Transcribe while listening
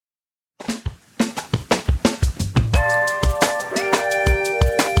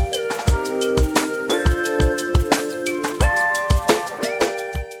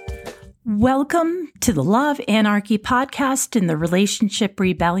Welcome to the Love Anarchy podcast in the Relationship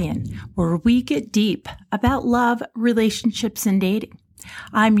Rebellion, where we get deep about love, relationships, and dating.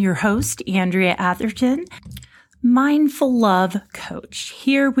 I'm your host, Andrea Atherton, Mindful Love Coach,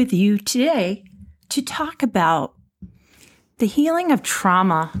 here with you today to talk about the healing of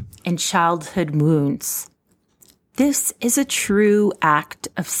trauma and childhood wounds. This is a true act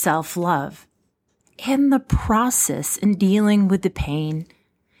of self-love and the process in dealing with the pain.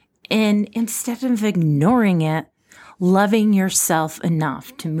 And instead of ignoring it, loving yourself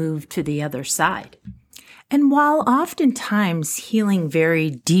enough to move to the other side. And while oftentimes healing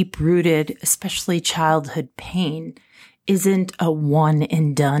very deep-rooted, especially childhood pain, isn't a one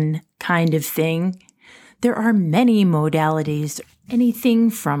and done kind of thing, there are many modalities, anything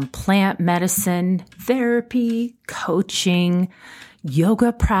from plant medicine, therapy, coaching,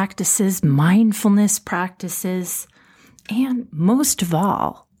 yoga practices, mindfulness practices, and most of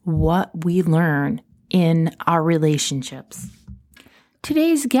all, what we learn in our relationships.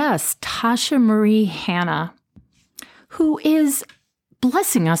 Today's guest, Tasha Marie Hanna, who is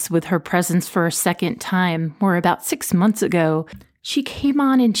blessing us with her presence for a second time, where about 6 months ago, she came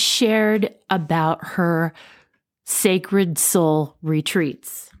on and shared about her Sacred Soul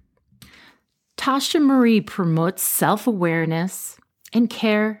retreats. Tasha Marie promotes self-awareness and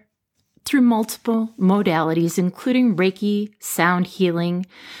care through multiple modalities, including Reiki, sound healing,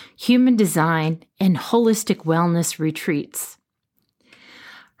 human design, and holistic wellness retreats.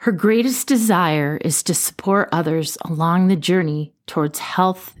 Her greatest desire is to support others along the journey towards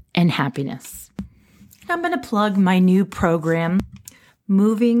health and happiness. I'm going to plug my new program,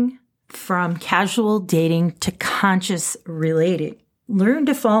 Moving from Casual Dating to Conscious Relating. Learn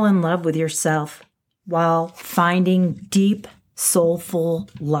to fall in love with yourself while finding deep, soulful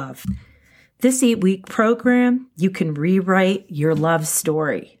love. This 8-week program, you can rewrite your love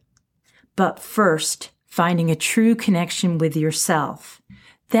story. But first, finding a true connection with yourself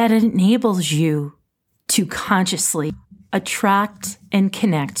that enables you to consciously attract and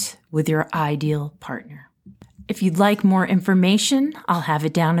connect with your ideal partner. If you'd like more information, I'll have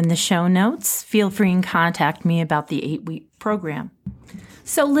it down in the show notes. Feel free and contact me about the 8-week program.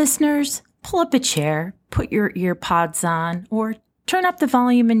 So listeners, pull up a chair, put your ear pods on, or turn up the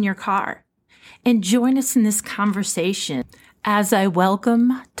volume in your car. And join us in this conversation as I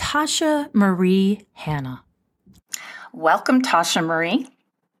welcome Tasha Marie Hanna. Welcome, Tasha Marie.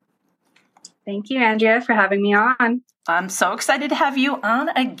 Thank you, Andrea, for having me on. I'm so excited to have you on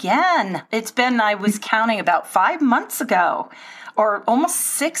again. It's been, I was counting, about 5 months ago, or almost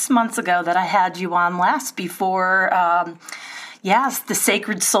 6 months ago that I had you on last before, the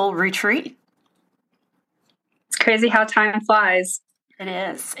Sacred Soul Retreat. It's crazy how time flies. It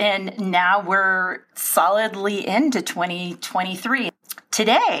is. And now we're solidly into 2023.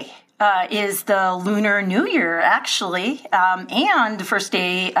 Today is the Lunar New Year, actually, and the first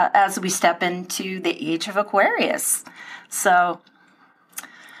day as we step into the age of Aquarius. So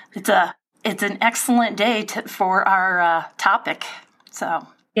it's an excellent day for our topic. So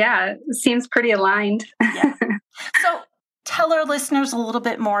yeah, it seems pretty aligned. Yeah. So tell our listeners a little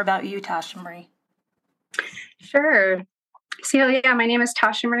bit more about you, Tasha Marie. Sure. So yeah, my name is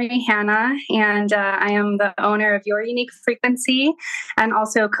Tasha Marie Hanna, and I am the owner of Your Unique Frequency and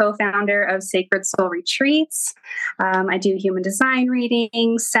also co-founder of Sacred Soul Retreats. I do human design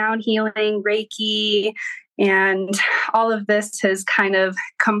readings, sound healing, Reiki, and all of this has kind of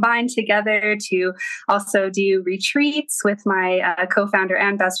combined together to also do retreats with my co-founder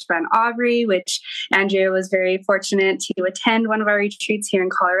and best friend, Aubrey, which Andrea was very fortunate to attend one of our retreats here in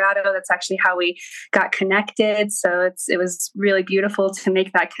Colorado. That's actually how we got connected. So it was really beautiful to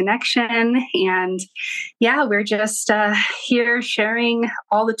make that connection. And yeah, we're just here sharing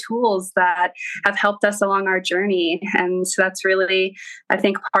all the tools that have helped us along our journey. And so that's really, I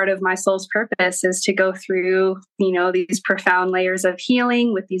think, part of my soul's purpose is to go through, these profound layers of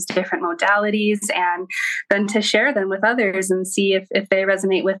healing with these different modalities and then to share them with others and see if they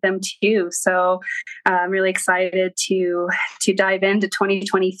resonate with them too. So I'm really excited to dive into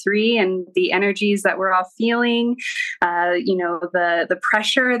 2023 and the energies that we're all feeling, the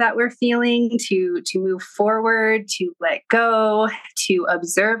pressure that we're feeling to move forward, to let go, to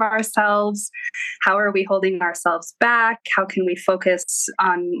observe ourselves. How are we holding ourselves back? How can we focus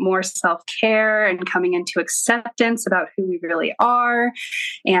on more self-care and coming into acceptance about who we really are,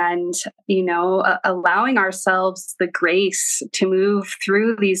 and allowing ourselves the grace to move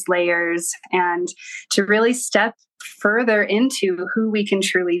through these layers and to really step further into who we can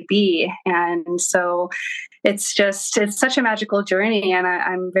truly be. And so it's such a magical journey, and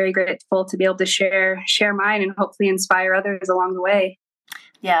I'm very grateful to be able to share mine and hopefully inspire others along the way.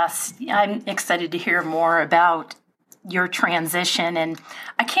 Yes, I'm excited to hear more about your transition. And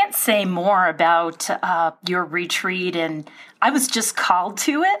I can't say more about your retreat. And I was just called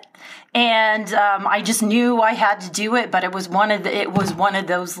to it. And I just knew I had to do it. But it was one of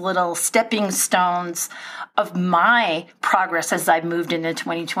those little stepping stones of my progress as I moved into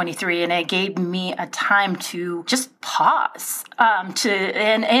 2023. And it gave me a time to just pause,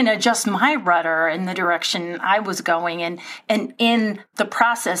 and adjust my rudder in the direction I was going. And in the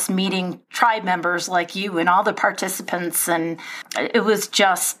process, meeting tribe members like you and all the participants. And it was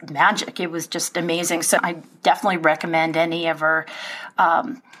just magic. It was just amazing. So I definitely recommend any of our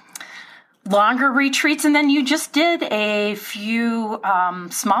longer retreats, and then you just did a few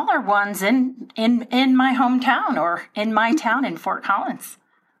smaller ones in my hometown, or in my town in Fort Collins.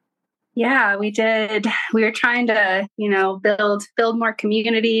 Yeah, we did. We were trying to, build more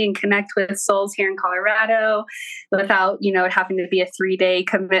community and connect with souls here in Colorado without, it having to be a 3-day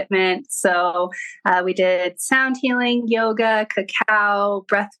commitment. So we did sound healing, yoga, cacao,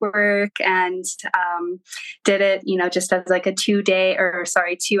 breath work, and did it, just as like a 2-hour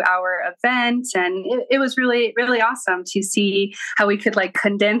event. And it was really, really awesome to see how we could like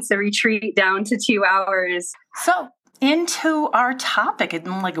condense a retreat down to 2 hours. So into our topic,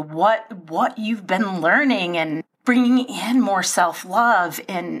 and like what you've been learning and bringing in more self-love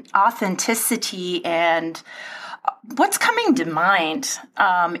and authenticity. And what's coming to mind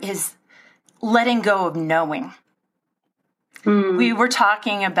is letting go of knowing. We were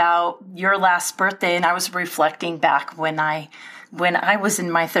talking about your last birthday, and I was reflecting back when I was in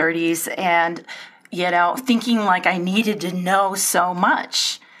my 30s, and thinking like I needed to know so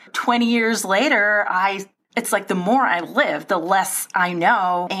much. 20 years later, it's like the more I live, the less I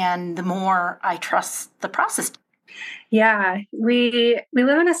know, and the more I trust the process. Yeah, we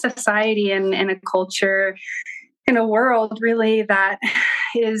live in a society and in a culture, in a world really that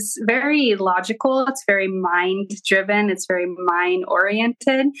is very logical. It's very mind driven. It's very mind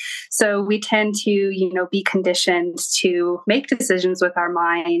oriented. So we tend to, be conditioned to make decisions with our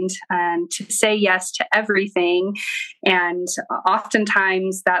mind and to say yes to everything. And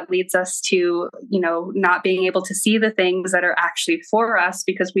oftentimes that leads us to, not being able to see the things that are actually for us,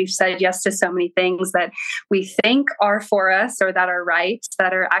 because we've said yes to so many things that we think are for us or that are right,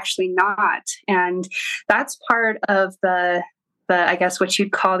 that are actually not. And that's part of the I guess what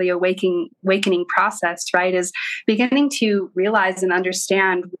you'd call the awakening process, right? Is beginning to realize and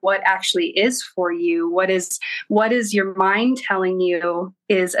understand what actually is for you. What is your mind telling you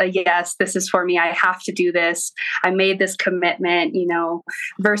is a yes, this is for me. I have to do this. I made this commitment,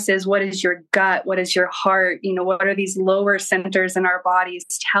 versus what is your gut? What is your heart? What are these lower centers in our bodies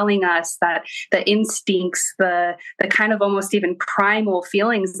telling us, that the instincts, the kind of almost even primal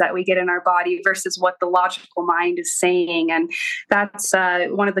feelings that we get in our body versus what the logical mind is saying. And that's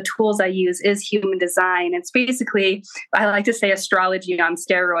one of the tools I use is human design. It's basically, I like to say, astrology on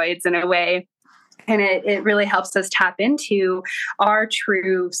steroids in a way. And it really helps us tap into our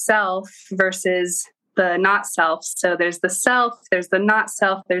true self versus the not self. So there's the self, there's the not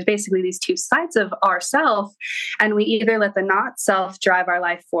self. There's basically these two sides of ourself. And we either let the not self drive our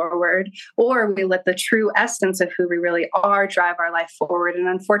life forward, or we let the true essence of who we really are drive our life forward. And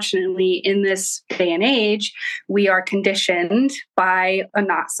unfortunately, in this day and age, we are conditioned by a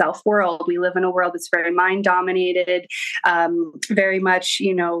not self world. We live in a world that's very mind dominated, very much,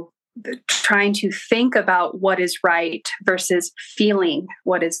 trying to think about what is right versus feeling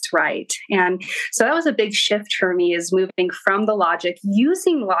what is right. And so that was a big shift for me, is moving from the logic,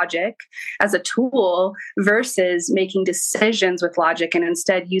 using logic as a tool versus making decisions with logic, and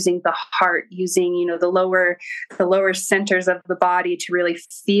instead using the heart, using, the lower centers of the body to really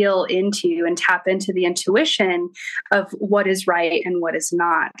feel into and tap into the intuition of what is right and what is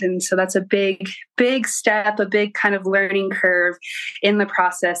not. And so that's a big step, a big kind of learning curve in the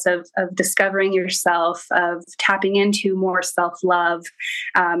process of discovering yourself, of tapping into more self-love,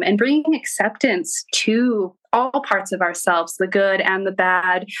 and bringing acceptance to all parts of ourselves, the good and the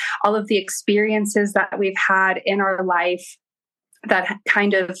bad, all of the experiences that we've had in our life that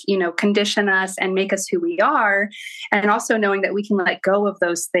kind of, condition us and make us who we are. And also knowing that we can let go of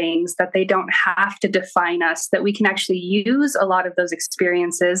those things, that they don't have to define us, that we can actually use a lot of those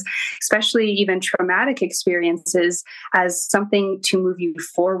experiences, especially even traumatic experiences, as something to move you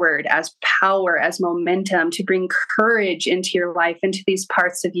forward, as power, as momentum, to bring courage into your life, into these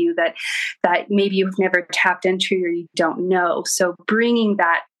parts of you that maybe you've never tapped into or you don't know. So bringing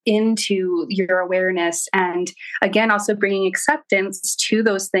that into your awareness. And again, also bringing acceptance to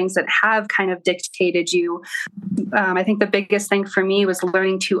those things that have kind of dictated you. I think the biggest thing for me was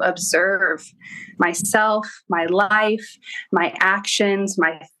learning to observe myself, my life, my actions,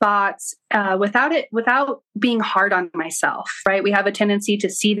 my thoughts, without being hard on myself, right? We have a tendency to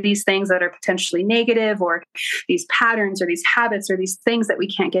see these things that are potentially negative, or these patterns or these habits or these things that we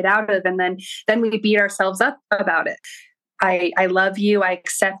can't get out of. And then we beat ourselves up about it. I love you. I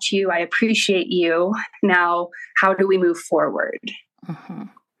accept you. I appreciate you. Now, how do we move forward? Mm-hmm.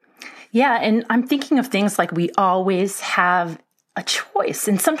 Yeah. And I'm thinking of things like we always have a choice,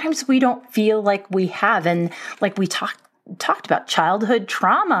 and sometimes we don't feel like we have. And like we talked about childhood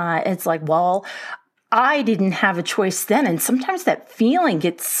trauma, it's like, well, I didn't have a choice then. And sometimes that feeling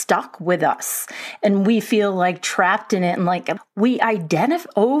gets stuck with us and we feel like trapped in it. And like we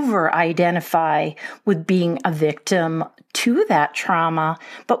over-identify with being a victim to that trauma,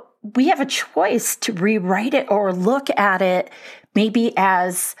 but we have a choice to rewrite it or look at it maybe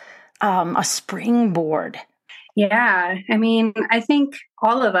as a springboard. Yeah. I mean, I think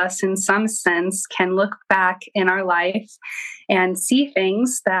all of us in some sense can look back in our life and see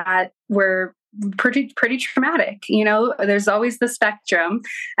things that were pretty traumatic. You know, there's always the spectrum,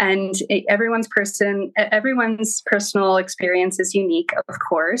 and everyone's personal experience is unique, of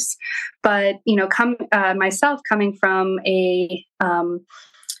course. But, you know, myself coming from a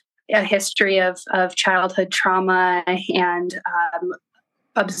history of childhood trauma and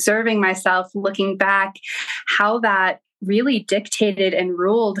observing myself, looking back, how that really dictated and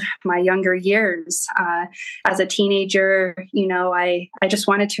ruled my younger years. As a teenager, you know, I just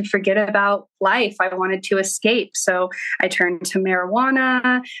wanted to forget about life. I wanted to escape. So I turned to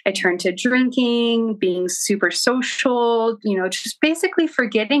marijuana, I turned to drinking, being super social, you know, just basically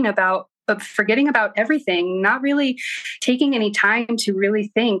forgetting about everything, not really taking any time to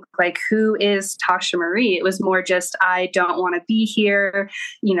really think like, who is Tasha Marie? It was more just, I don't want to be here.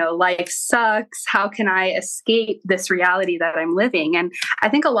 You know, life sucks. How can I escape this reality that I'm living? And I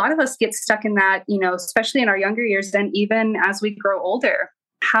think a lot of us get stuck in that, you know, especially in our younger years, and even as we grow older.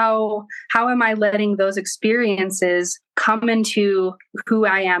 How am I letting those experiences come into who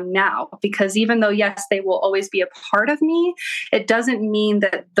I am now? Because even though, yes, they will always be a part of me, it doesn't mean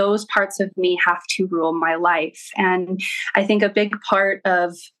that those parts of me have to rule my life. And I think a big part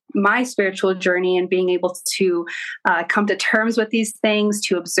of my spiritual journey and being able to come to terms with these things,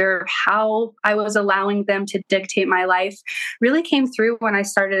 to observe how I was allowing them to dictate my life, really came through when I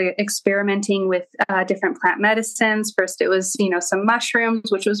started experimenting with different plant medicines. First, it was, you know, some mushrooms,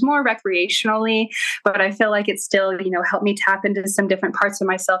 which was more recreationally, but I feel like it still, you know, helped me tap into some different parts of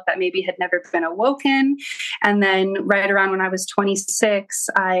myself that maybe had never been awoken. And then right around when I was 26,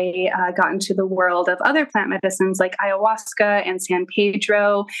 I got into the world of other plant medicines like ayahuasca and San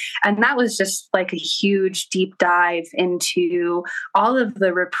Pedro. And that was just like a huge deep dive into all of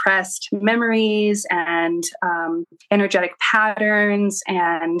the repressed memories and energetic patterns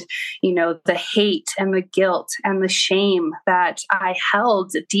and, you know, the hate and the guilt and the shame that I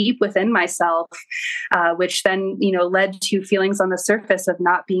held deep within myself, which then, you know, led to feelings on the surface of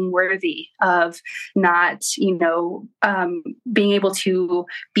not being worthy, of not, you know, being able to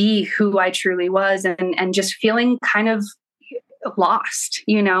be who I truly was, and just feeling kind of lost,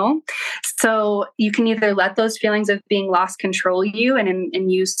 you know? So you can either let those feelings of being lost control you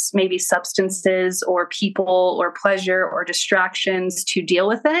and use maybe substances or people or pleasure or distractions to deal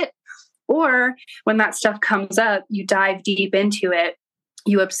with it. Or when that stuff comes up, you dive deep into it,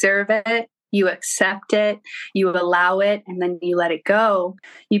 you observe it, you accept it, you allow it, and then you let it go.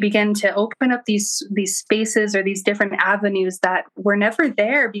 You begin to open up these spaces or these different avenues that were never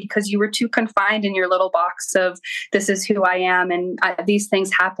there because you were too confined in your little box of this is who I am and these things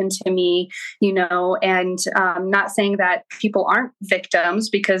happen to me, you know. And not saying that people aren't victims,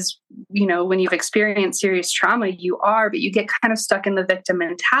 because, you know, when you've experienced serious trauma, you are, but you get kind of stuck in the victim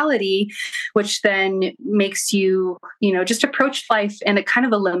mentality, which then makes you, you know, just approach life in a kind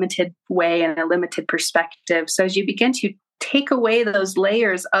of a limited way and a limited perspective. So as you begin to take away those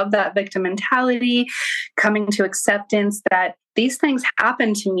layers of that victim mentality, coming to acceptance that these things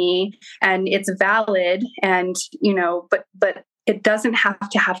happen to me and it's valid, and, you know, but it doesn't have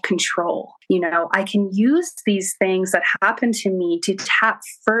to have control. You know, I can use these things that happen to me to tap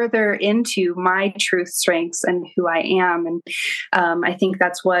further into my truth strengths and who I am. And I think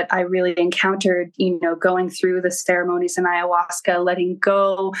that's what I really encountered, you know, going through the ceremonies in ayahuasca, letting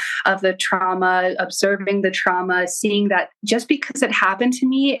go of the trauma, observing the trauma, seeing that just because it happened to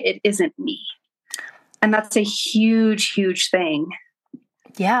me, it isn't me. And that's a huge, huge thing.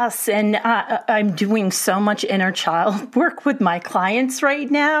 Yes, and I'm doing so much inner child work with my clients right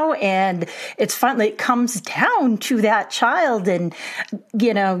now, and it's fun. It comes down to that child, and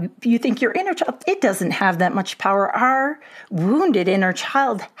you think your inner child, it doesn't have that much power. Our wounded inner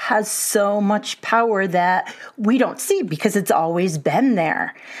child has so much power that we don't see because it's always been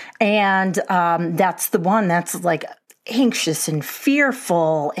there, and that's the one that's like anxious and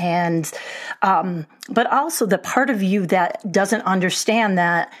fearful, and but also the part of you that doesn't understand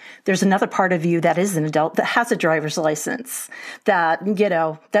that there's another part of you that is an adult that has a driver's license, that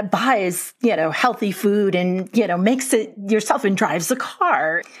that buys healthy food and makes it yourself and drives a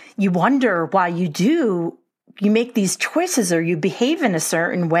car. You wonder why you make these choices or you behave in a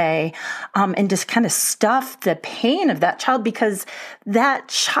certain way, and just kind of stuff the pain of that child, because that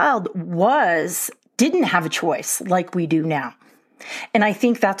child didn't have a choice like we do now. And I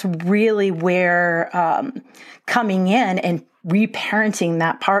think that's really where coming in and reparenting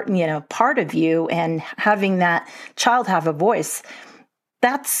that part of you and having that child have a voice.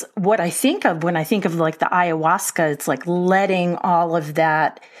 That's what I think of when I think of like the ayahuasca. It's like letting all of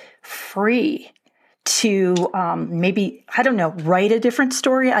that free to maybe, I don't know, write a different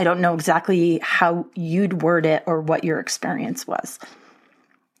story. I don't know exactly how you'd word it or what your experience was.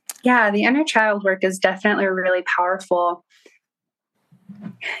 Yeah, the inner child work is definitely really powerful.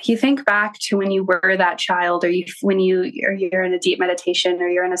 You think back to when you were that child, or you're in a deep meditation, or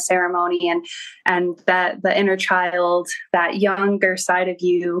you're in a ceremony, and that the inner child, that younger side of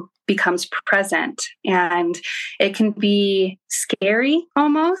you, becomes present, and it can be scary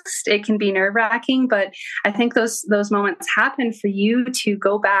almost. It can be nerve-wracking, but I think those moments happen for you to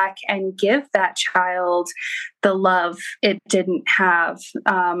go back and give that child the love it didn't have,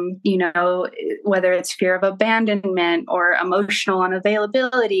 whether it's fear of abandonment or emotional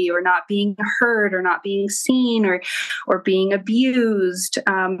unavailability or not being heard or not being seen or being abused.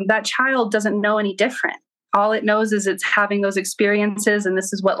 That child doesn't know any different. All it knows is it's having those experiences, and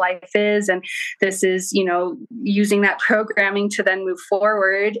this is what life is. And this is, using that programming to then move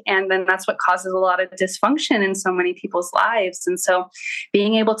forward. And then that's what causes a lot of dysfunction in so many people's lives. And so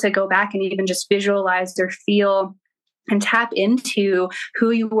being able to go back and even just visualize or feel and tap into who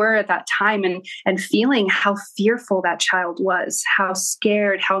you were at that time, and feeling how fearful that child was, how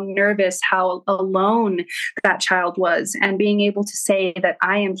scared, how nervous, how alone that child was, and being able to say that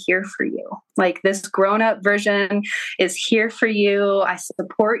I am here for you. Like, this grown-up version is here for you. I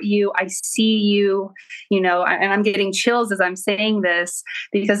support you. I see you, and I'm getting chills as I'm saying this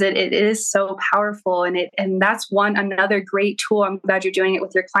because it is so powerful. And that's another great tool. I'm glad you're doing it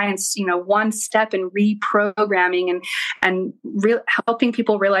with your clients, one step in reprogramming and helping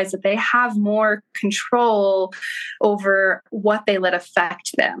people realize that they have more control over what they let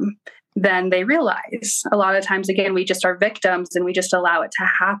affect them than they realize. A lot of times, again, we just are victims and we just allow it to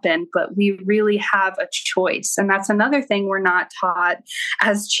happen, but we really have a choice. And that's another thing we're not taught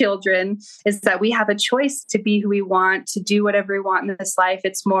as children, is that we have a choice to be who we want, to do whatever we want in this life.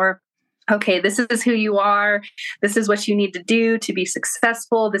 It's more, okay, this is who you are. This is what you need to do to be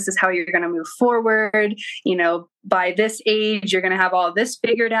successful. This is how you're going to move forward. By this age, you're going to have all this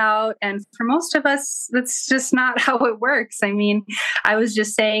figured out. And for most of us, that's just not how it works. I mean, I was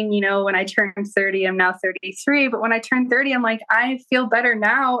just saying, when I turned 30, I'm now 33, but when I turned 30, I'm like, I feel better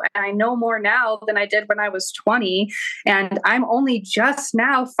now. And I know more now than I did when I was 20. And I'm only just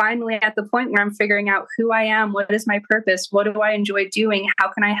now finally at the point where I'm figuring out who I am. What is my purpose? What do I enjoy doing?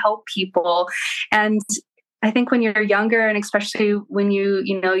 How can I help people? And I think when you're younger, and especially when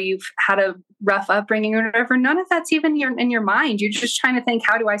you've had a rough upbringing or whatever, none of that's even in your mind. You're just trying to think,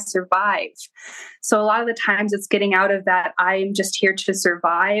 how do I survive? So a lot of the times it's getting out of that, I'm just here to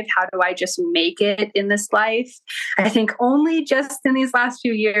survive. How do I just make it in this life? I think only just in these last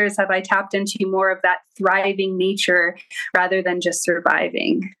few years have I tapped into more of that thriving nature rather than just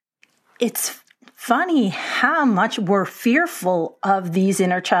surviving. It's funny how much we're fearful of these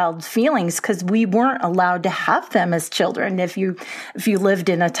inner child feelings because we weren't allowed to have them as children. If you lived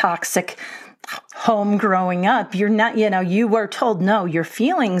in a toxic home growing up, you're not, you were told, no, your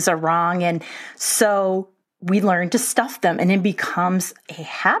feelings are wrong. And so we learn to stuff them, and it becomes a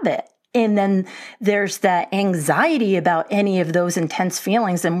habit. And then there's that anxiety about any of those intense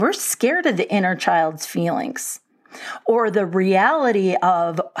feelings. And we're scared of the inner child's feelings or the reality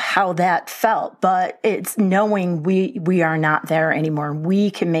of how that felt. But it's knowing we are not there anymore.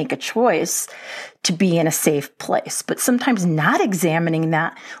 We can make a choice to be in a safe place. But sometimes not examining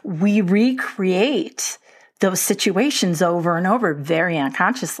that, we recreate those situations over and over very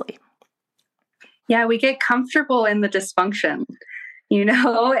unconsciously. Yeah, we get comfortable in the dysfunction.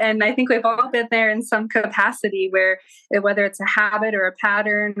 and I think we've all been there in some capacity where whether it's a habit or a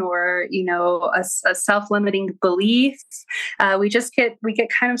pattern or, a self-limiting belief, we get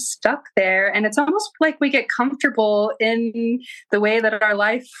kind of stuck there. And it's almost like we get comfortable in the way that our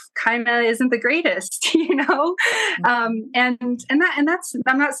life kind of isn't the greatest, and that's,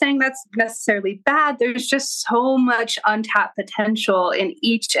 I'm not saying that's necessarily bad. There's just so much untapped potential in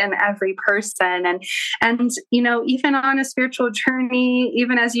each and every person. And even on a spiritual journey,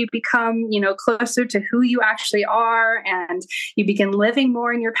 even as you become, closer to who you actually are and you begin living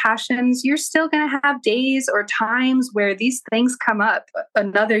more in your passions, you're still going to have days or times where these things come up.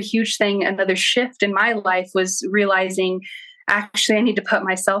 Another huge thing, another shift in my life was realizing, actually, I need to put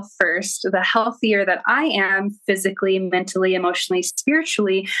myself first. The healthier that I am physically, mentally, emotionally,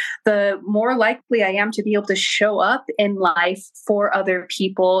 spiritually, the more likely I am to be able to show up in life for other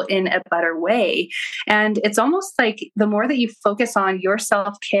people in a better way. And it's almost like the more that you focus on your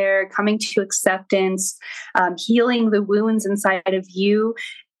self-care, coming to acceptance, healing the wounds inside of you,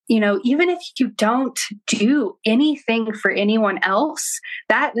 even if you don't do anything for anyone else,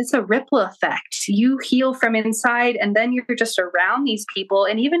 that's a ripple effect. You heal from inside, and then you're just around these people.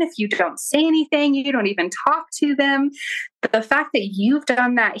 And even if you don't say anything, you don't even talk to them, the fact that you've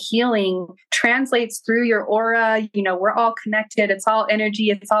done that healing translates through your aura. We're all connected. It's all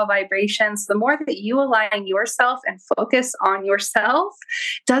energy. It's all vibrations. The more that you align yourself and focus on yourself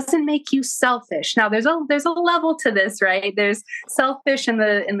doesn't make you selfish. Now, there's a level to this, right? There's selfish in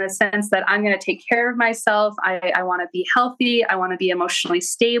the sense that I'm going to take care of myself. I want to be healthy. I want to be emotionally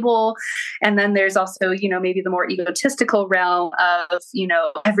stable. And then there's also, maybe the more egotistical realm of,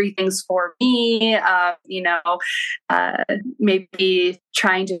 everything's for me, maybe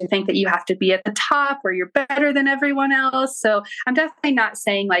trying to think that you have to be at the top or you're better than everyone else. So I'm definitely not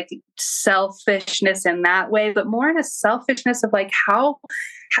saying like selfishness in that way, but more in a selfishness of like, how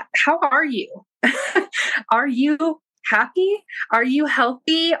are you? Are you happy? Are you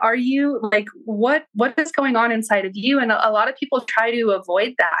healthy? Are you like, what is going on inside of you? And a lot of people try to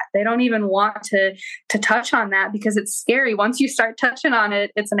avoid that. They don't even want to touch on that because it's scary. Once you start touching on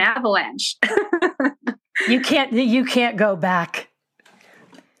it, it's an avalanche. You can't go back.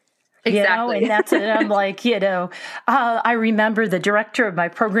 Exactly. And that's it. I'm like, I remember the director of my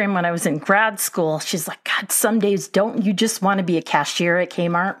program when I was in grad school. She's like, God, some days don't you just want to be a cashier at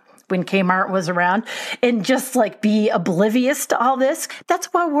Kmart when Kmart was around and just like be oblivious to all this? That's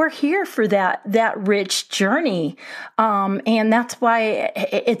why we're here for that rich journey. And that's why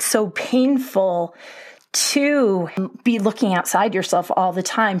it's so painful to be looking outside yourself all the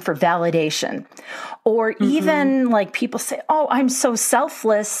time for validation. Or even like people say, oh, I'm so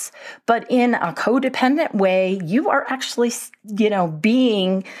selfless, but in a codependent way, you are actually,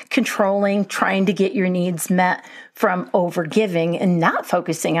 being controlling, trying to get your needs met from overgiving and not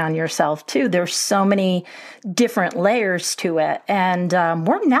focusing on yourself too. There's so many different layers to it. And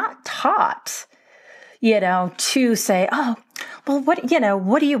we're not taught, to say, oh, well,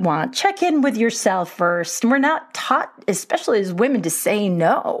 what do you want? Check in with yourself first. And we're not taught, especially as women, to say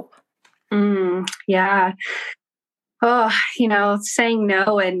no. Yeah. Oh, saying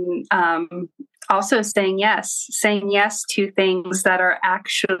no and also saying yes to things that are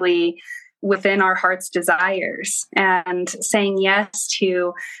actually within our heart's desires, and saying yes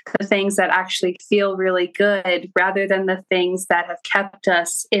to the things that actually feel really good rather than the things that have kept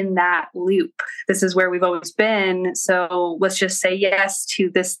us in that loop. This is where we've always been. So let's just say yes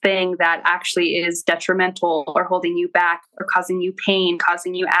to this thing that actually is detrimental or holding you back or causing you pain,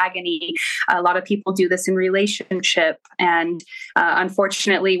 causing you agony. A lot of people do this in relationship. And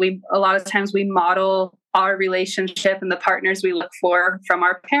unfortunately, a lot of times we model our relationship and the partners we look for from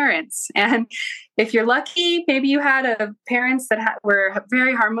our parents. And if you're lucky, maybe you had parents that were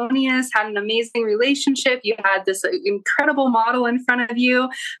very harmonious, had an amazing relationship. You had this incredible model in front of you,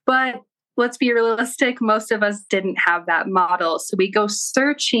 but let's be realistic. Most of us didn't have that model. So we go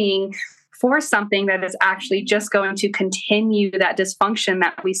searching for something that is actually just going to continue that dysfunction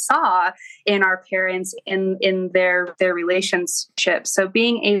that we saw in our parents in their relationship. So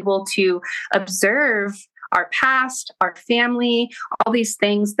being able to observe our past, our family, all these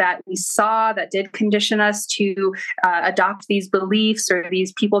things that we saw that did condition us to adopt these beliefs or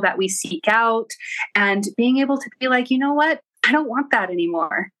these people that we seek out, and being able to be like, you know what? I don't want that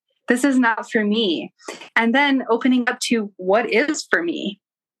anymore. This is not for me. And then opening up to what is for me.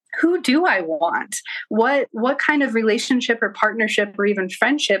 Who do I want? What kind of relationship or partnership or even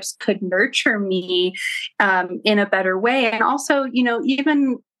friendships could nurture me in a better way? And also,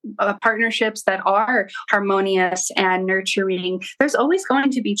 even partnerships that are harmonious and nurturing, there's always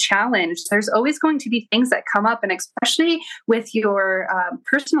going to be challenge. There's always going to be things that come up. And especially with your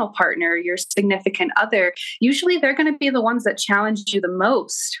personal partner, your significant other, usually they're going to be the ones that challenge you the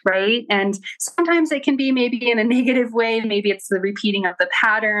most, right? And sometimes it can be maybe in a negative way. Maybe it's the repeating of the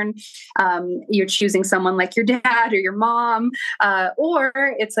pattern. You're choosing someone like your dad or your mom, or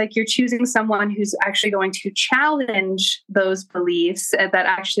it's like you're choosing someone who's actually going to challenge those beliefs that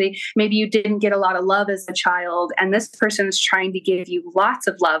actually maybe you didn't get a lot of love as a child, and this person is trying to give you lots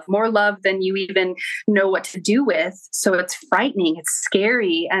of love, more love than you even know what to do with. So it's frightening, it's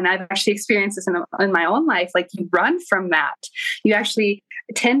scary. And I've actually experienced this in my own life. Like, you run from that. You actually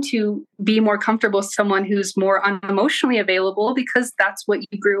tend to be more comfortable with someone who's more unemotionally available because that's what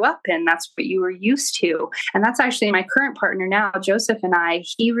you grew up in. That's what you were used to. And that's actually my current partner now, Joseph and I.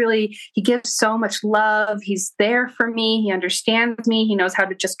 He gives so much love. He's there for me. He understands me. He knows how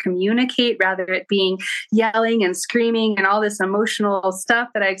to just communicate rather than it being yelling and screaming and all this emotional stuff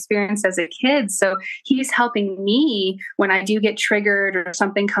that I experienced as a kid. So he's helping me when I do get triggered or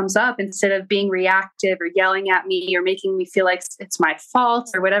something comes up, instead of being reactive or yelling at me or making me feel like it's my fault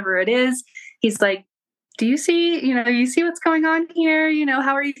or whatever it is. He's like, do you see, you see what's going on here?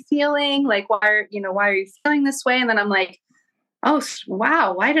 How are you feeling? Like, why are you feeling this way? And then I'm like, oh,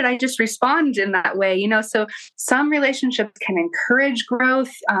 wow, why did I just respond in that way? So some relationships can encourage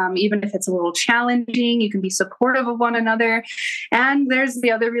growth, even if it's a little challenging. You can be supportive of one another. And there's the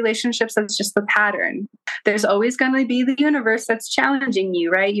other relationships that's just the pattern. There's always going to be the universe that's challenging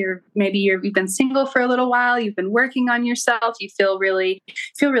you, right? You've been single for a little while. You've been working on yourself. You feel really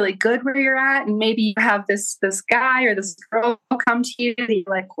good where you're at. And maybe you have this guy or this girl come to you and you're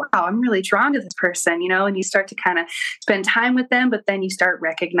like, wow, I'm really drawn to this person, and you start to kind of spend time with them, but then you start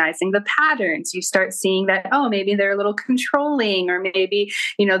recognizing the patterns. You start seeing that, oh, maybe they're a little controlling, or maybe,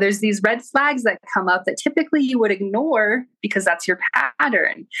 there's these red flags that come up that typically you would ignore because that's your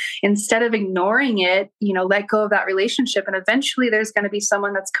pattern. Instead of ignoring it, let go of that relationship. And eventually there's going to be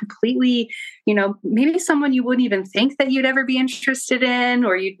someone that's completely, maybe someone you wouldn't even think that you'd ever be interested in,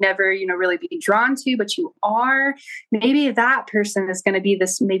 or you'd never, really be drawn to, but you are. Maybe that person is going to be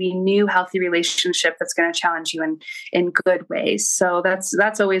this maybe new healthy relationship that's going to challenge you in good ways. So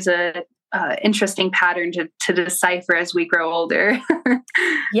that's always a interesting pattern to decipher as we grow older.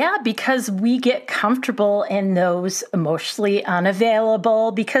 Yeah, because we get comfortable in those emotionally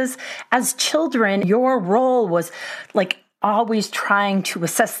unavailable, because as children, your role was like always trying to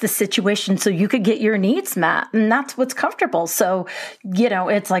assess the situation so you could get your needs met. And that's what's comfortable. So,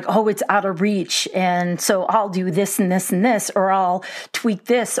 it's like, oh, it's out of reach. And so I'll do this and this and this, or I'll tweak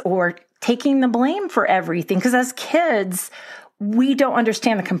this, or taking the blame for everything. Because as kids, we don't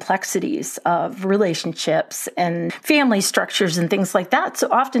understand the complexities of relationships and family structures and things like that. So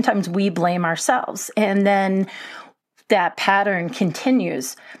oftentimes we blame ourselves, and then that pattern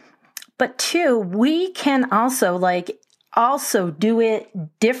continues. But two, we can also do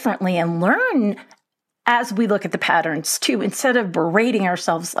it differently and learn as we look at the patterns too, instead of berating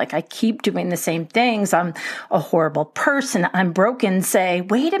ourselves like, I keep doing the same things, I'm a horrible person, I'm broken. Say,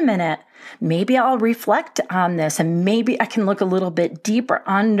 wait a minute, maybe I'll reflect on this, and maybe I can look a little bit deeper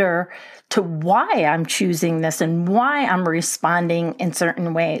under to why I'm choosing this and why I'm responding in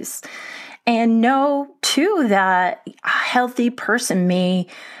certain ways. And know too that a healthy person may,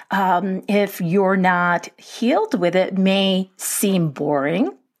 if you're not healed with it, may seem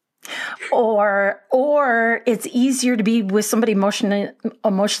boring. Or it's easier to be with somebody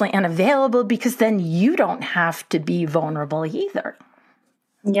emotionally unavailable, because then you don't have to be vulnerable either.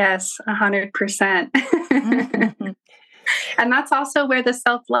 Yes, 100%. And that's also where the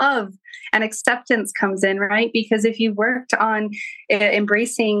self-love and acceptance comes in, right? Because if you worked on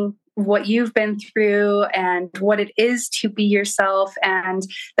embracing what you've been through and what it is to be yourself, and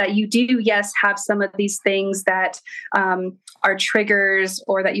that you do, yes, have some of these things that are triggers,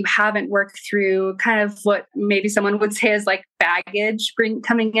 or that you haven't worked through, kind of what maybe someone would say is like baggage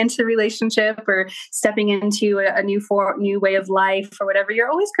coming into the relationship, or stepping into a new way of life or whatever. You're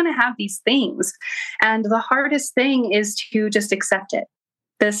always going to have these things. And the hardest thing is to just accept it.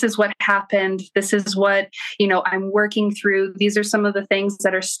 This is what happened. This is what, I'm working through. These are some of the things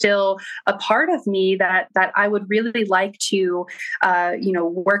that are still a part of me that I would really like to,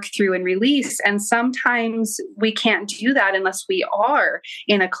 work through and release. And sometimes we can't do that unless we are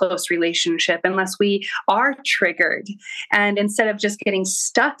in a close relationship, unless we are triggered. And instead of just getting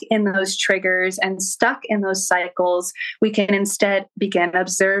stuck in those triggers and stuck in those cycles, we can instead begin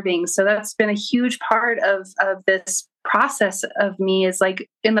observing. So that's been a huge part of this process of me. Is like,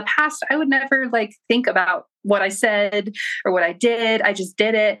 in the past, I would never think about what I said or what I did. I just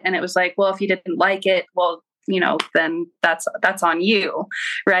did it. And it was like, well, if you didn't like it, well, then that's on you,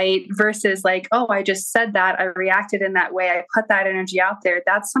 right? Versus like, oh, I just said that, I reacted in that way, I put that energy out there.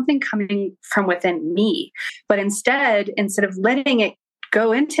 That's something coming from within me. But instead of letting it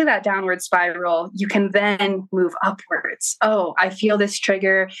go into that downward spiral, you can then move upwards. Oh, I feel this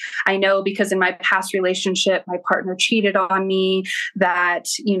trigger. I know because in my past relationship, my partner cheated on me, that,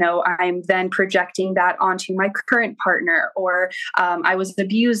 I'm then projecting that onto my current partner, or I was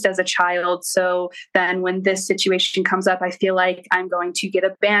abused as a child. So then when this situation comes up, I feel like I'm going to get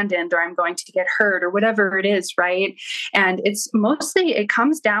abandoned or I'm going to get hurt or whatever it is, right? And it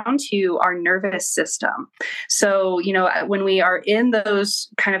comes down to our nervous system. So, when we are in those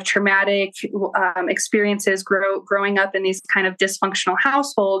kind of traumatic experiences, growing up in these kind of dysfunctional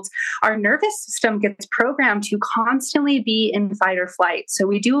households, our nervous system gets programmed to constantly be in fight or flight. So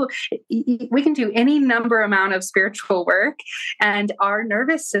we can do any amount of spiritual work, and our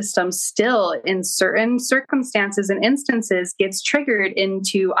nervous system still, in certain circumstances and instances, gets triggered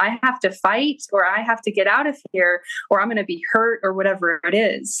into, I have to fight, or I have to get out of here, or I'm going to be hurt, or whatever it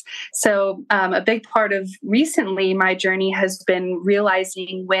is. So a big part of recently my journey has been realizing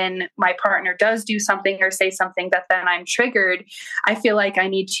when my partner does do something or say something that then I'm triggered, I feel like I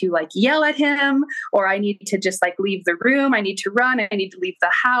need to like yell at him, or I need to just like leave the room. I need to run. I need to leave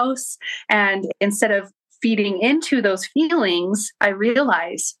the house. And instead of feeding into those feelings, I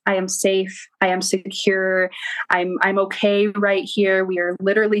realize I am safe. I am secure. I'm okay right here. We are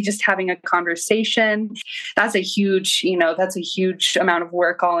literally just having a conversation. That's a huge amount of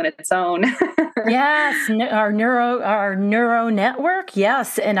work all in its own. Yes. Our neuro network.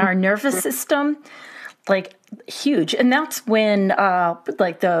 Yes. And our nervous system, like huge. And that's when,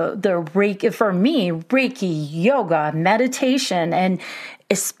 like the Reiki, for me, Reiki, yoga, meditation, and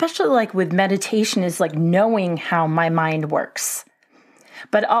especially like with meditation is like knowing how my mind works,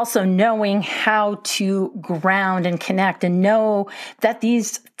 but also knowing how to ground and connect and know that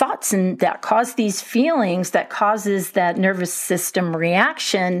these thoughts and that cause these feelings, that causes that nervous system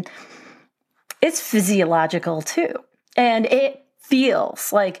reaction, it's physiological too. And it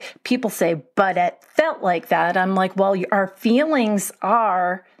feels like, people say, but it felt like that. I'm like, well, our feelings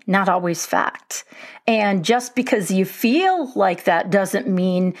are not always fact. And just because you feel like that doesn't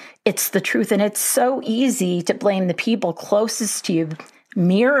mean it's the truth. And it's so easy to blame the people closest to you,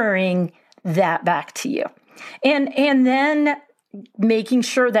 mirroring that back to you. And then making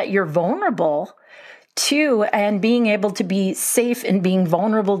sure that you're vulnerable too, and being able to be safe and being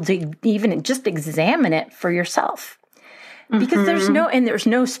vulnerable to even just examine it for yourself. Because there's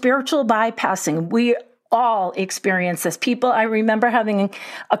no spiritual bypassing. We all experience this. I remember having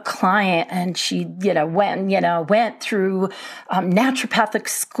a client, and she, went through naturopathic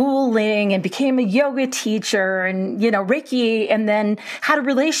schooling and became a yoga teacher and, Reiki, and then had a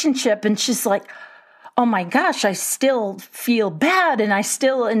relationship. And she's like, oh my gosh, I still feel bad.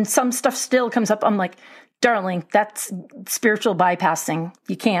 And some stuff still comes up. I'm like, darling, that's spiritual bypassing.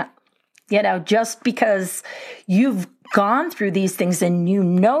 You can't, just because you've gone through these things and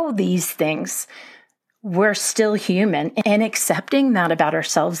these things, we're still human, and accepting that about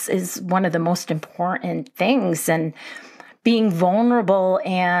ourselves is one of the most important things. And being vulnerable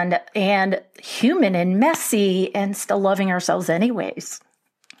and human and messy, and still loving ourselves anyways.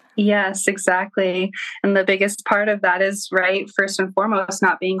 Yes, exactly. And the biggest part of that is, right, first and foremost,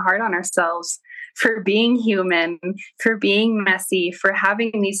 not being hard on ourselves, for being human, for being messy, for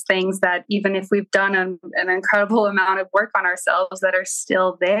having these things that even if we've done an incredible amount of work on ourselves, that are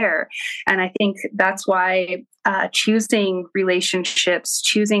still there. And I think that's why choosing relationships,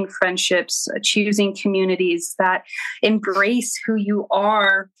 choosing friendships, choosing communities that embrace who you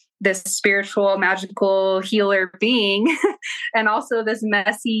are, this spiritual, magical healer being, and also this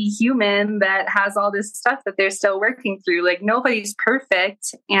messy human that has all this stuff that they're still working through. Like, nobody's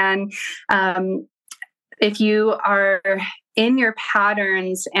perfect. And if you are in your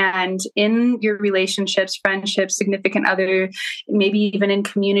patterns and in your relationships, friendships, significant other, maybe even in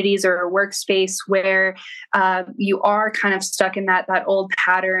communities or a workspace where you are kind of stuck in that old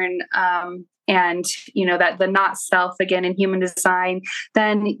pattern, and that the not self, again, in human design,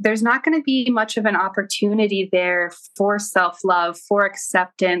 then there's not going to be much of an opportunity there for self-love, for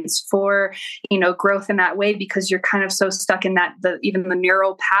acceptance, for growth in that way, because you're kind of so stuck in that even the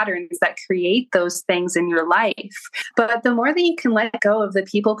neural patterns that create those things in your life. But the more that you can let go of the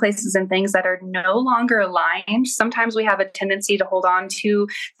people, places, and things that are no longer aligned, sometimes we have a tendency to hold on to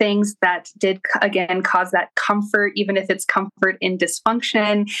things that did, again, cause that comfort, even if it's comfort in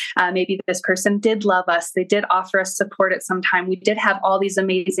dysfunction. Maybe this person person did love us. They did offer us support at some time. We did have all these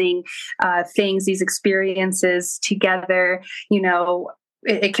amazing things, these experiences together.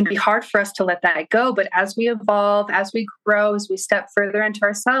 It can be hard for us to let that go. But as we evolve, as we grow, as we step further into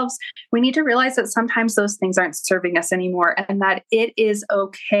ourselves, we need to realize that sometimes those things aren't serving us anymore, and that it is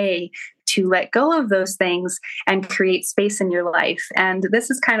okay to let go of those things and create space in your life. And this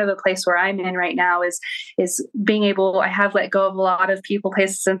is kind of the place where I'm in right now is being able, I have let go of a lot of people,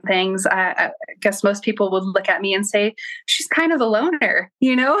 places, and things. I guess most people would look at me and say, she's kind of a loner,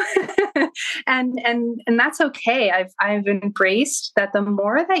 and that's okay. I've embraced that the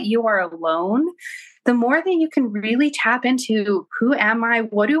more that you are alone, the more that you can really tap into who am I?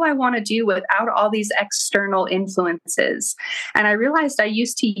 What do I want to do without all these external influences? And I realized I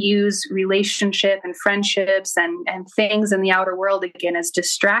used to use relationship and friendships and things in the outer world again as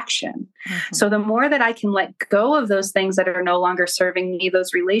distraction. Mm-hmm. So the more that I can let go of those things that are no longer serving me,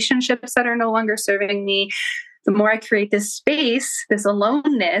 those relationships that are no longer serving me, the more I create this space, this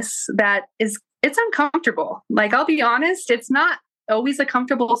aloneness it's uncomfortable. Like, I'll be honest, it's not always a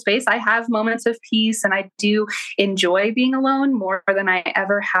comfortable space. I have moments of peace and I do enjoy being alone more than I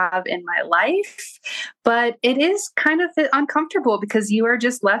ever have in my life. But it is kind of uncomfortable because you are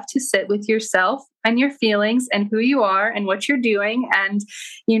just left to sit with yourself and your feelings and who you are and what you're doing. And,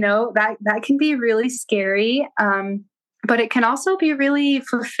 that can be really scary. But it can also be really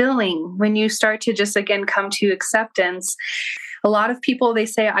fulfilling when you start to just, again, come to acceptance. A lot of people, they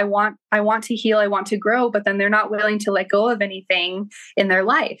say, I want to heal, I want to grow, but then they're not willing to let go of anything in their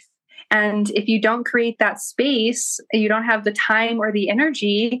life. And if you don't create that space, you don't have the time or the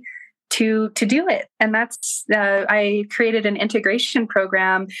energy to do it. And that's, I created an integration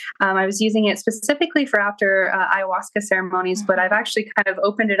program. I was using it specifically for after ayahuasca ceremonies, but I've actually kind of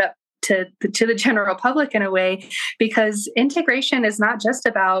opened it up to the general public in a way, because integration is not just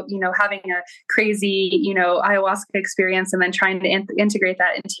about, having a crazy, ayahuasca experience and then trying to integrate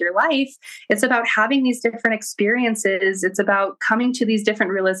that into your life. It's about having these different experiences. It's about coming to these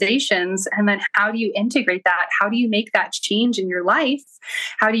different realizations. And then how do you integrate that? How do you make that change in your life?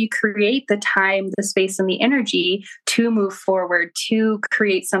 How do you create the time, the space, and the energy to move forward, to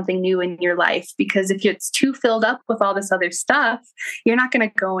create something new in your life? Because if it's too filled up with all this other stuff, you're not going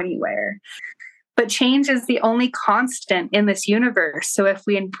to go anywhere. But change is the only constant in this universe. So if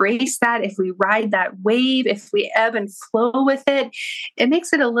we embrace that, if we ride that wave, if we ebb and flow with it, it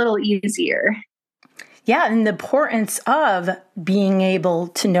makes it a little easier. Yeah, and the importance of being able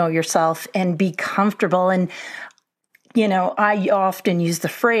to know yourself and be comfortable. And, I often use the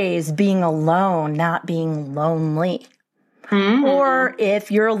phrase being alone, not being lonely. Mm-hmm. Or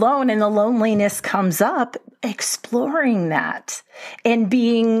if you're alone and the loneliness comes up, exploring that and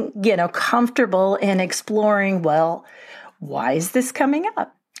being, comfortable in exploring, well, why is this coming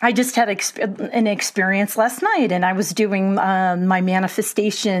up? I just had an experience last night, and I was doing my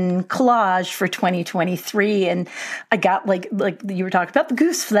manifestation collage for 2023, and I got like you were talking about the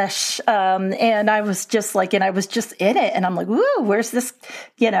goose flesh, and I was just and I was just in it, and I'm like, woo, where's this,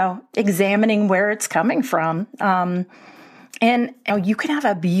 examining where it's coming from. And you can have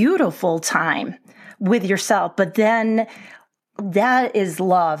a beautiful time with yourself, but then that is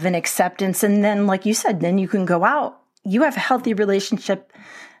love and acceptance. And then, like you said, then you can go out. You have a healthy relationship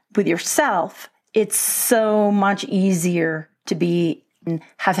with yourself. It's so much easier to be and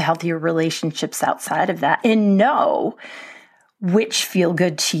have healthier relationships outside of that and know which feel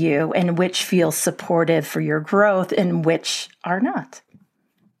good to you and which feel supportive for your growth and which are not.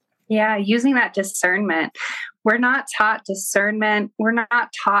 Yeah, using that discernment. We're not taught discernment. We're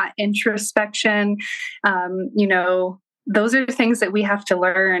not taught introspection. Those are things that we have to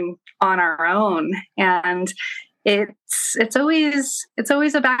learn on our own. And it's always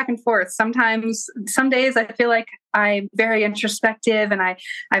a back and forth. Sometimes, some days I feel like I'm very introspective and I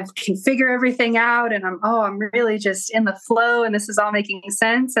can figure everything out and I'm really just in the flow and this is all making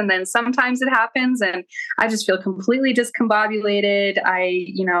sense. And then sometimes it happens and I just feel completely discombobulated.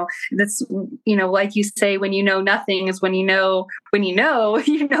 That's, like you say, when you know nothing is when you know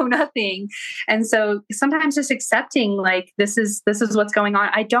nothing. And so sometimes just accepting like, this is what's going on.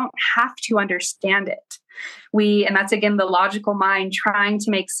 I don't have to understand it. And that's again, the logical mind trying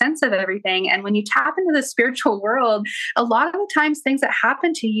to make sense of everything. And when you tap into the spiritual world, a lot of the times things that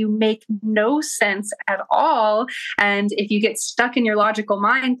happen to you make no sense at all. And if you get stuck in your logical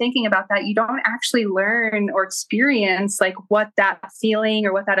mind thinking about that, you don't actually learn or experience like what that feeling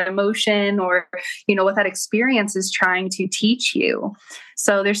or what that emotion or, what that experience is trying to teach you.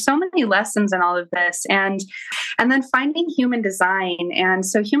 So there's so many lessons in all of this. And then finding human design. And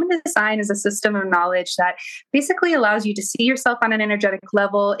so human design is a system of knowledge that basically allows you to see yourself on an energetic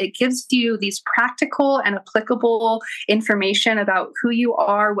level. It gives you these practical and applicable information about who you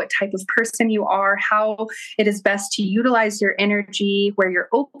are, what type of person you are, how it is best to utilize your energy, where you're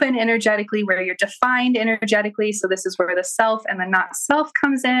open energetically, where you're defined energetically. So this is where the self and the not self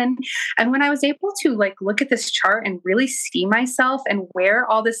comes in. And when I was able to look at this chart and really see myself and where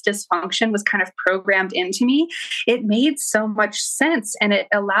all this dysfunction was kind of programmed into me, it made so much sense. And it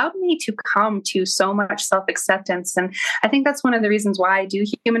allowed me to come to so much self-acceptance. And I think that's one of the reasons why I do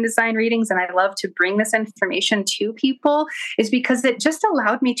human design readings. And I love to bring this information to people, is because it just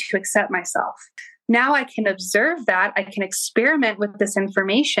allowed me to accept myself. Now I can observe that, I can experiment with this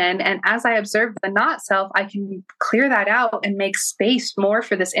information. And as I observe the not self, I can clear that out and make space more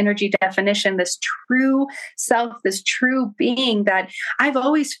for this energy definition, this true self, this true being that I've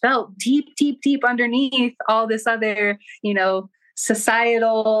always felt deep, deep, deep underneath all this other,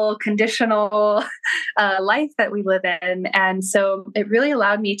 societal, conditional life that we live in. And so it really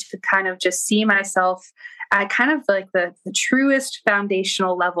allowed me to kind of just see myself at kind of the truest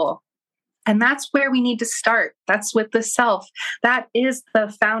foundational level. And that's where we need to start. That's with the self. That is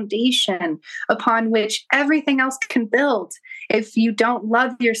the foundation upon which everything else can build. If you don't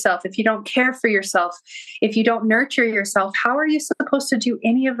love yourself, if you don't care for yourself, if you don't nurture yourself, how are you supposed to do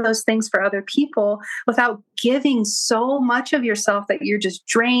any of those things for other people without giving so much of yourself that you're just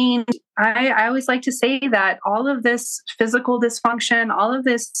drained? I always like to say that all of this physical dysfunction, all of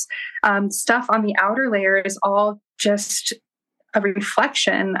this stuff on the outer layer is all just a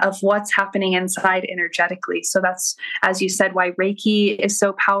reflection of what's happening inside energetically. So that's, as you said, why Reiki is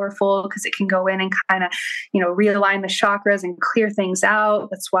so powerful, because it can go in and kind of, realign the chakras and clear things out.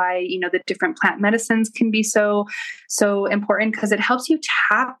 That's why, the different plant medicines can be so important, because it helps you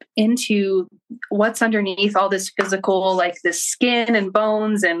tap into what's underneath all this physical, like this skin and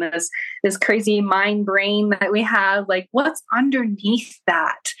bones and this crazy mind brain that we have, what's underneath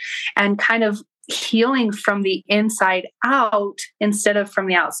that, and kind of healing from the inside out instead of from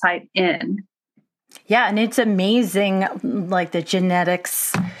the outside in. Yeah. And it's amazing, the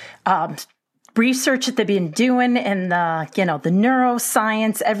genetics research that they've been doing and the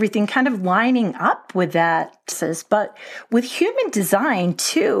neuroscience, everything kind of lining up with that. But with human design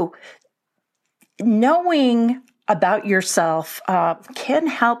too, knowing about yourself can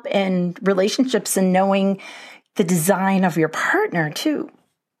help in relationships and knowing the design of your partner too.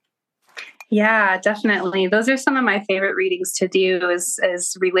 Yeah, definitely. Those are some of my favorite readings to do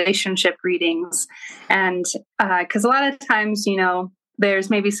is relationship readings. And because a lot of times, there's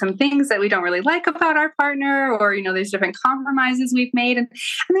maybe some things that we don't really like about our partner, or, there's different compromises we've made. And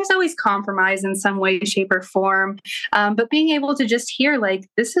there's always compromise in some way, shape, or form. But being able to just hear,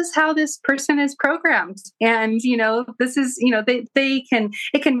 this is how this person is programmed. And, this is,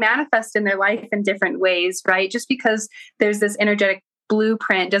 it can manifest in their life in different ways, right? Just because there's this energetic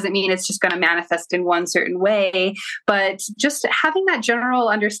blueprint doesn't mean it's just going to manifest in one certain way, but just having that general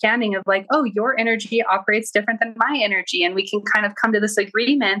understanding of your energy operates different than my energy. And we can kind of come to this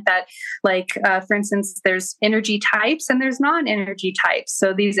agreement that for instance, there's energy types and there's non-energy types.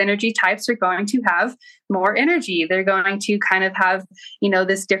 So these energy types are going to have more energy. They're going to kind of have,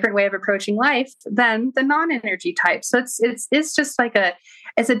 this different way of approaching life than the non-energy type. So it's just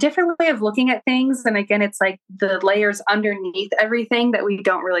it's a different way of looking at things. And again, it's the layers underneath everything that we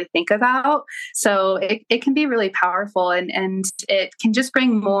don't really think about. So it can be really powerful, and it can just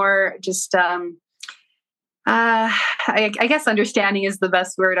bring more just, I guess understanding is the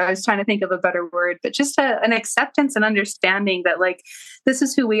best word. I was trying to think of a better word, but just an acceptance and understanding that this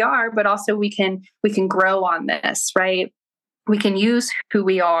is who we are, but also we can grow on this, right? We can use who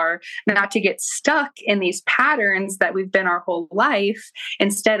we are, not to get stuck in these patterns that we've been our whole life.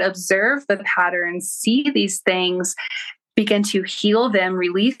 Instead, observe the patterns, see these things, begin to heal them,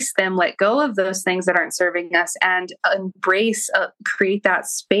 release them, let go of those things that aren't serving us, and embrace, create that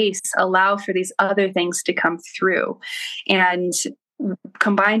space, allow for these other things to come through. And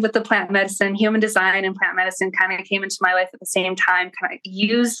combined with the plant medicine, human design and plant medicine kind of came into my life at the same time, kind of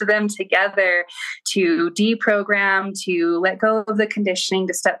used them together to deprogram, to let go of the conditioning,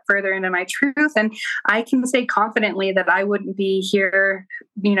 to step further into my truth. And I can say confidently that I wouldn't be here,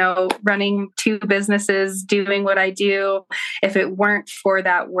 running 2 businesses, doing what I do, if it weren't for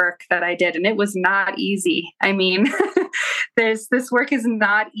that work that I did. And it was not easy. I mean, this work is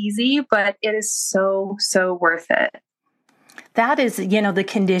not easy, but it is so, so worth it. That is, the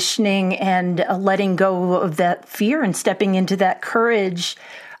conditioning and letting go of that fear and stepping into that courage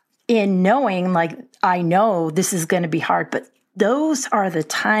in knowing, I know this is going to be hard, but those are the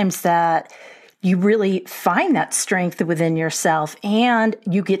times that you really find that strength within yourself, and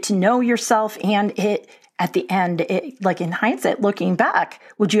you get to know yourself. And it, at the end, like in hindsight, looking back,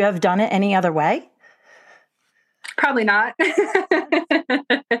 would you have done it any other way? Probably not.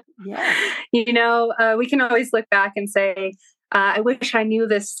 Yeah. We can always look back and say, I wish I knew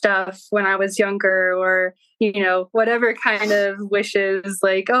this stuff when I was younger, or, whatever kind of wishes,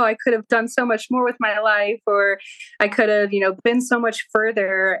 like, oh, I could have done so much more with my life, or I could have, been so much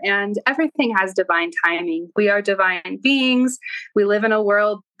further. And everything has divine timing. We are divine beings. We live in a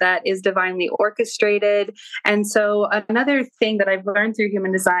world that is divinely orchestrated. And so another thing that I've learned through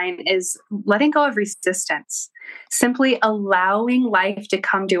human design is letting go of resistance, simply allowing life to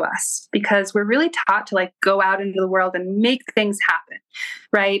come to us, because we're really taught to like go out into the world and make things happen.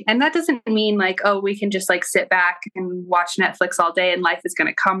 Right. And that doesn't mean like, oh, we can just like sit back and watch Netflix all day and life is going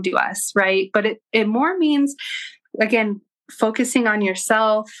to come to us. Right. But it more means, again, focusing on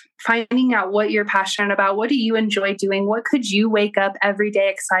yourself, finding out what you're passionate about. What do you enjoy doing? What could you wake up every day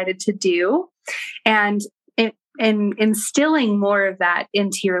excited to do? And instilling more of that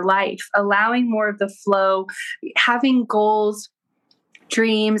into your life, allowing more of the flow, having goals,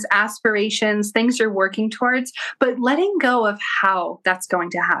 dreams, aspirations, things you're working towards, but letting go of how that's going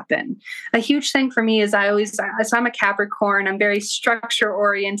to happen. A huge thing for me is so I'm a Capricorn, I'm very structure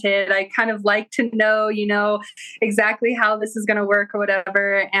oriented. I kind of like to know, exactly how this is going to work or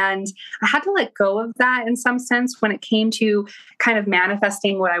whatever. And I had to let go of that in some sense when it came to kind of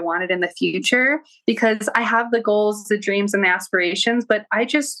manifesting what I wanted in the future, because I have the goals, the dreams, and the aspirations, but I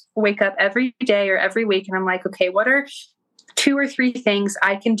just wake up every day or every week and I'm like, okay, what are 2 or 3 things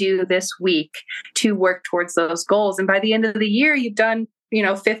I can do this week to work towards those goals? And by the end of the year, you've done,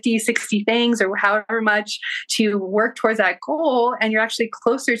 50, 60 things or however much to work towards that goal. And you're actually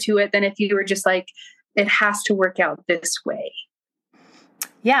closer to it than if you were just like, it has to work out this way.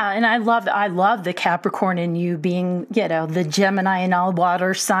 Yeah. And I love the Capricorn in you being, the Gemini and all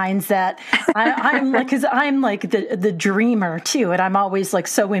water signs that I'm like, cause I'm like the dreamer too. And I'm always like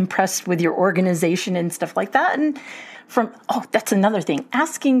so impressed with your organization and stuff like that. And that's another thing,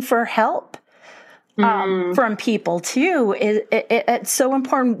 asking for help from people too. It's so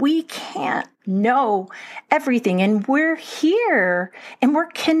important. We can't know everything, and we're here and we're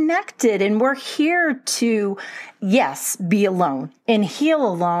connected and we're here to, yes, be alone and heal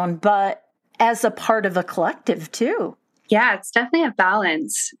alone, but as a part of a collective too. Yeah, it's definitely a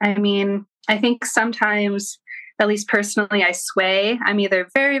balance. I mean, I think sometimes, at least personally, I sway. I'm either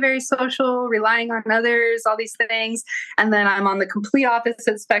very, very social, relying on others, all these things. And then I'm on the complete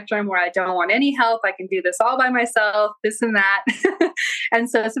opposite spectrum where I don't want any help. I can do this all by myself, this and that. And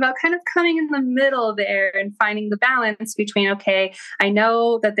so it's about kind of coming in the middle there and finding the balance between, okay, I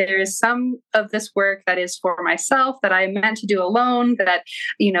know that there is some of this work that is for myself that I'm meant to do alone, that,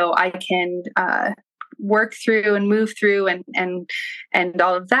 I can, work through and move through and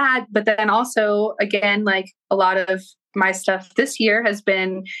all of that. But then also, again, like a lot of my stuff this year has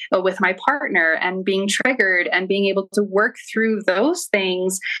been with my partner and being triggered and being able to work through those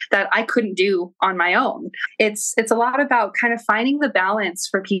things that I couldn't do on my own. It's a lot about kind of finding the balance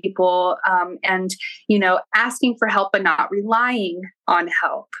for people, and, asking for help, but not relying on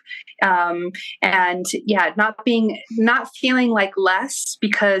help. Not feeling like less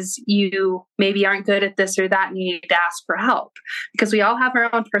because you maybe aren't good at this or that and you need to ask for help, because we all have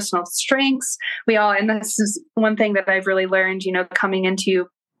our own personal strengths. And this is one thing that I've really learned, coming into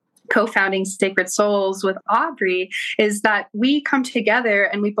co-founding Sacred Souls with Aubrey, is that we come together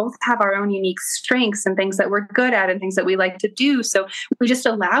and we both have our own unique strengths and things that we're good at and things that we like to do. So we just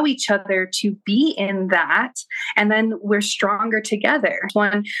allow each other to be in that, and then we're stronger together.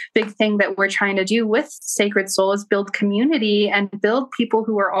 One big thing that we're trying to do with Sacred Soul is build community and build people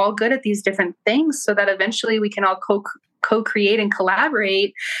who are all good at these different things, so that eventually we can all co-create and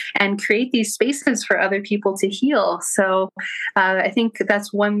collaborate and create these spaces for other people to heal. So I think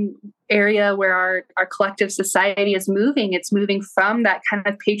that's one area where our collective society is moving. It's moving from that kind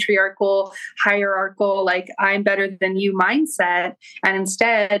of patriarchal, hierarchical, like I'm better than you mindset. And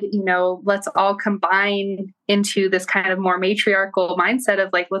instead, let's all combine into this kind of more matriarchal mindset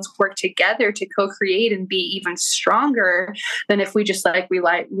of like, let's work together to co-create and be even stronger than if we just like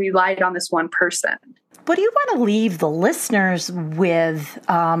relied on this one person. What do you want to leave the listeners with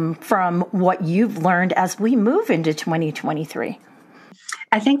from what you've learned as we move into 2023?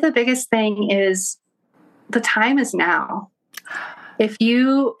 I think the biggest thing is the time is now. If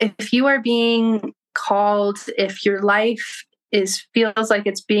you are being called, if your life feels like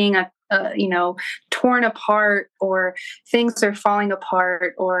it's being torn apart, or things are falling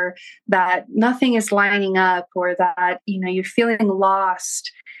apart, or that nothing is lining up, or that, you're feeling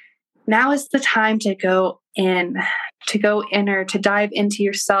lost, now is the time to go inner, to dive into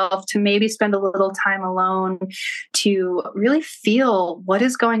yourself, to maybe spend a little time alone, to really feel what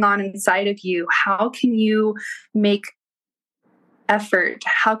is going on inside of you. How can you make effort?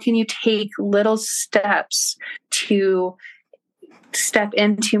 How can you take little steps to step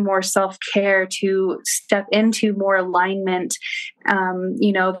into more self-care, to step into more alignment?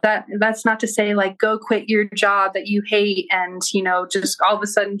 That's not to say like go quit your job that you hate and just all of a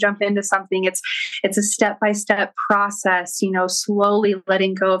sudden jump into something. It's a step-by-step process, slowly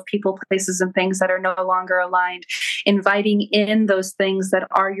letting go of people, places, and things that are no longer aligned, inviting in those things that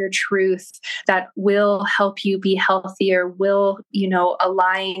are your truth, that will help you be healthier, will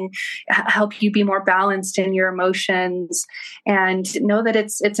align, help you be more balanced in your emotions. And know that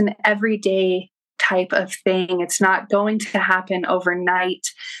it's an everyday type of thing. It's not going to happen overnight.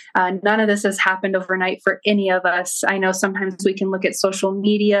 None of this has happened overnight for any of us. I know sometimes we can look at social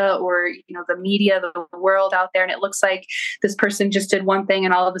media or the media, the world out there, and it looks like this person just did one thing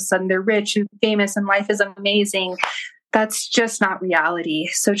and all of a sudden they're rich and famous and life is amazing. That's just not reality.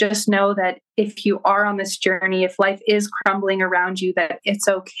 So just know that if you are on this journey, if life is crumbling around you, that it's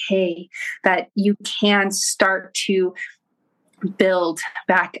okay, that you can start to build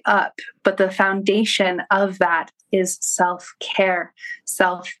back up. But the foundation of that is self-care,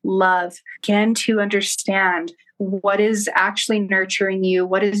 self-love. Again, to understand what is actually nurturing you,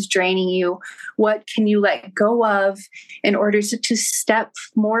 what is draining you, what can you let go of in order to step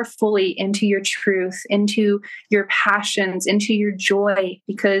more fully into your truth, into your passions, into your joy,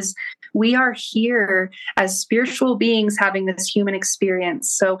 because we are here as spiritual beings having this human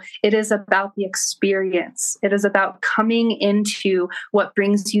experience. So it is about the experience. It is about coming into what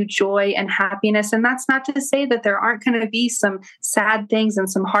brings you joy and happiness. And that's not to say that there aren't going to be some sad things and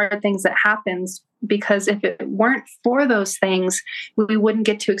some hard things that happens, because if it weren't for those things, we wouldn't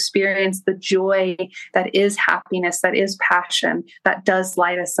get to experience the joy that is happiness, that is passion, that does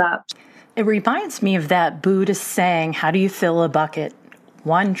light us up. It reminds me of that Buddhist saying, how do you fill a bucket?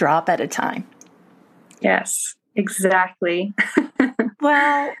 One drop at a time. Yes, exactly.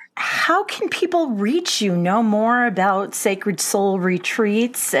 Well, how can people reach you, know more about Sacred Soul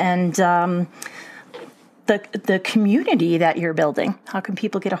Retreats and the community that you're building? How can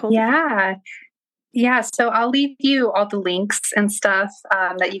people get a hold of you? Yeah, so I'll leave you all the links and stuff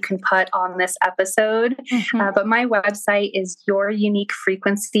that you can put on this episode. Mm-hmm. But my website is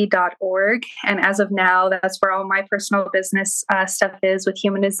youruniquefrequency.org. And as of now, that's where all my personal business stuff is, with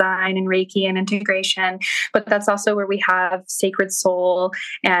human design and Reiki and integration. But that's also where we have Sacred Soul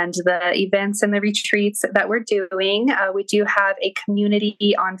and the events and the retreats that we're doing. We do have a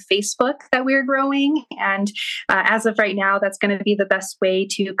community on Facebook that we're growing. And as of right now, that's going to be the best way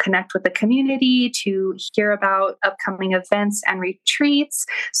to connect with the community, to hear about upcoming events and retreats.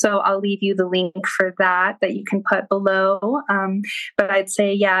 So I'll leave you the link for that you can put below. But I'd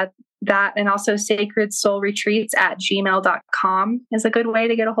say, that, and also sacredsoulretreats@gmail.com is a good way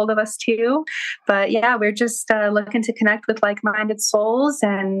to get a hold of us too. But we're just looking to connect with like-minded souls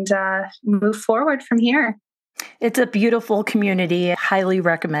and move forward from here. It's a beautiful community. I highly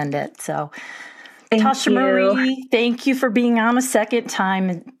recommend it. So Thank Tasha you. Marie, thank you for being on a second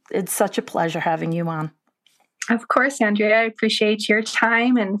time. It's such a pleasure having you on. Of course, Andrea. I appreciate your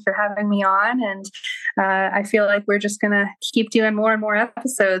time and for having me on. And I feel like we're just going to keep doing more and more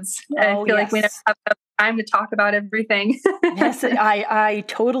episodes. I feel like we never have enough time to talk about everything. Yes, I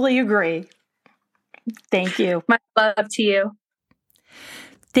totally agree. Thank you. Much love to you.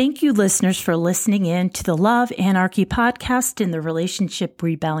 Thank you, listeners, for listening in to the Love Anarchy podcast in the Relationship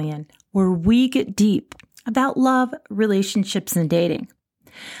Rebellion, where we get deep about love, relationships, and dating.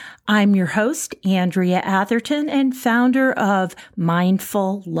 I'm your host, Andrea Atherton, and founder of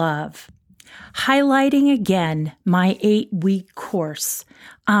Mindful Love, highlighting again my 8-week course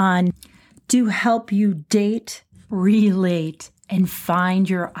on to help you date, relate, and find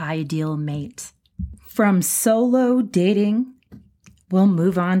your ideal mate. From solo dating, we'll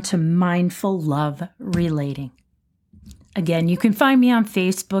move on to mindful love relating. Again, you can find me on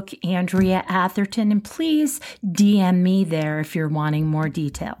Facebook, Andrea Atherton, and please DM me there if you're wanting more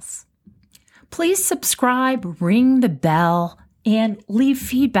details. Please subscribe, ring the bell, and leave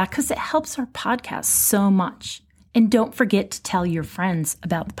feedback because it helps our podcast so much. And don't forget to tell your friends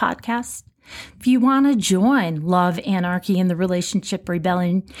about the podcast. If you want to join Love Anarchy and the Relationship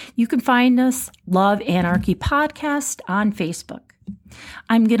Rebellion, you can find us Love Anarchy Podcast on Facebook.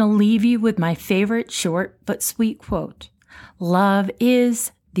 I'm going to leave you with my favorite short but sweet quote. Love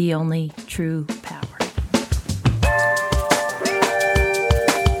is the only true